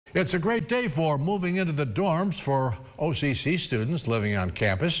It's a great day for moving into the dorms for OCC students living on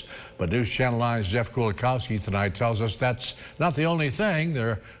campus. But News Channel 9's Jeff Kulikowski tonight tells us that's not the only thing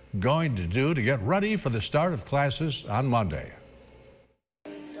they're going to do to get ready for the start of classes on Monday.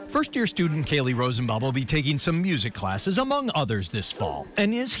 First-year student Kaylee Rosenbaum will be taking some music classes, among others, this fall,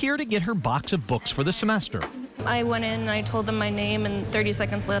 and is here to get her box of books for the semester. I went in and I told them my name, and 30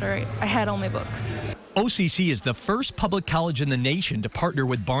 seconds later, I had all my books. OCC is the first public college in the nation to partner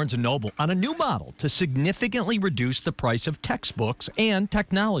with Barnes & Noble on a new model to significantly reduce the price of textbooks and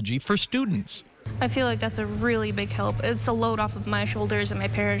technology for students. I feel like that's a really big help. It's a load off of my shoulders and my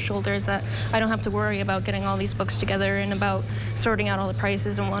parents' shoulders that I don't have to worry about getting all these books together and about sorting out all the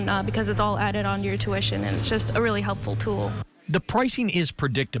prices and whatnot, because it's all added onto your tuition, and it's just a really helpful tool. The pricing is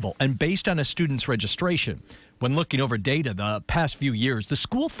predictable and based on a student's registration. When looking over data the past few years, the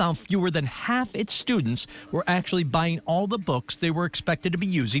school found fewer than half its students were actually buying all the books they were expected to be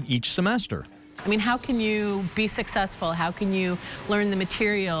using each semester. I mean, how can you be successful? How can you learn the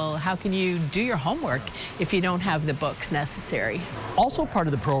material? How can you do your homework if you don't have the books necessary? Also part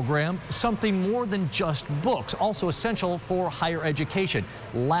of the program, something more than just books, also essential for higher education,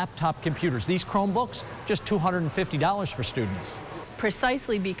 laptop computers. These Chromebooks, just $250 for students.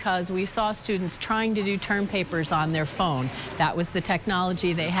 Precisely because we saw students trying to do term papers on their phone. That was the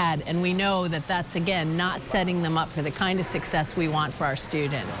technology they had, and we know that that's, again, not setting them up for the kind of success we want for our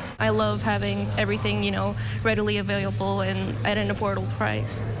students. I love having everything, readily available and at an affordable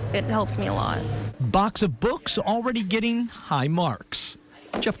price. It helps me a lot. Box of books already getting high marks.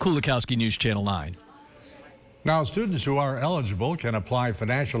 Jeff Kulikowski, News Channel 9. Now, students who are eligible can apply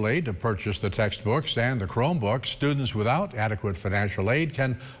financial aid to purchase the textbooks and the Chromebooks. Students without adequate financial aid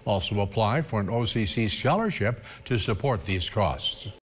can also apply for an OCC scholarship to support these costs.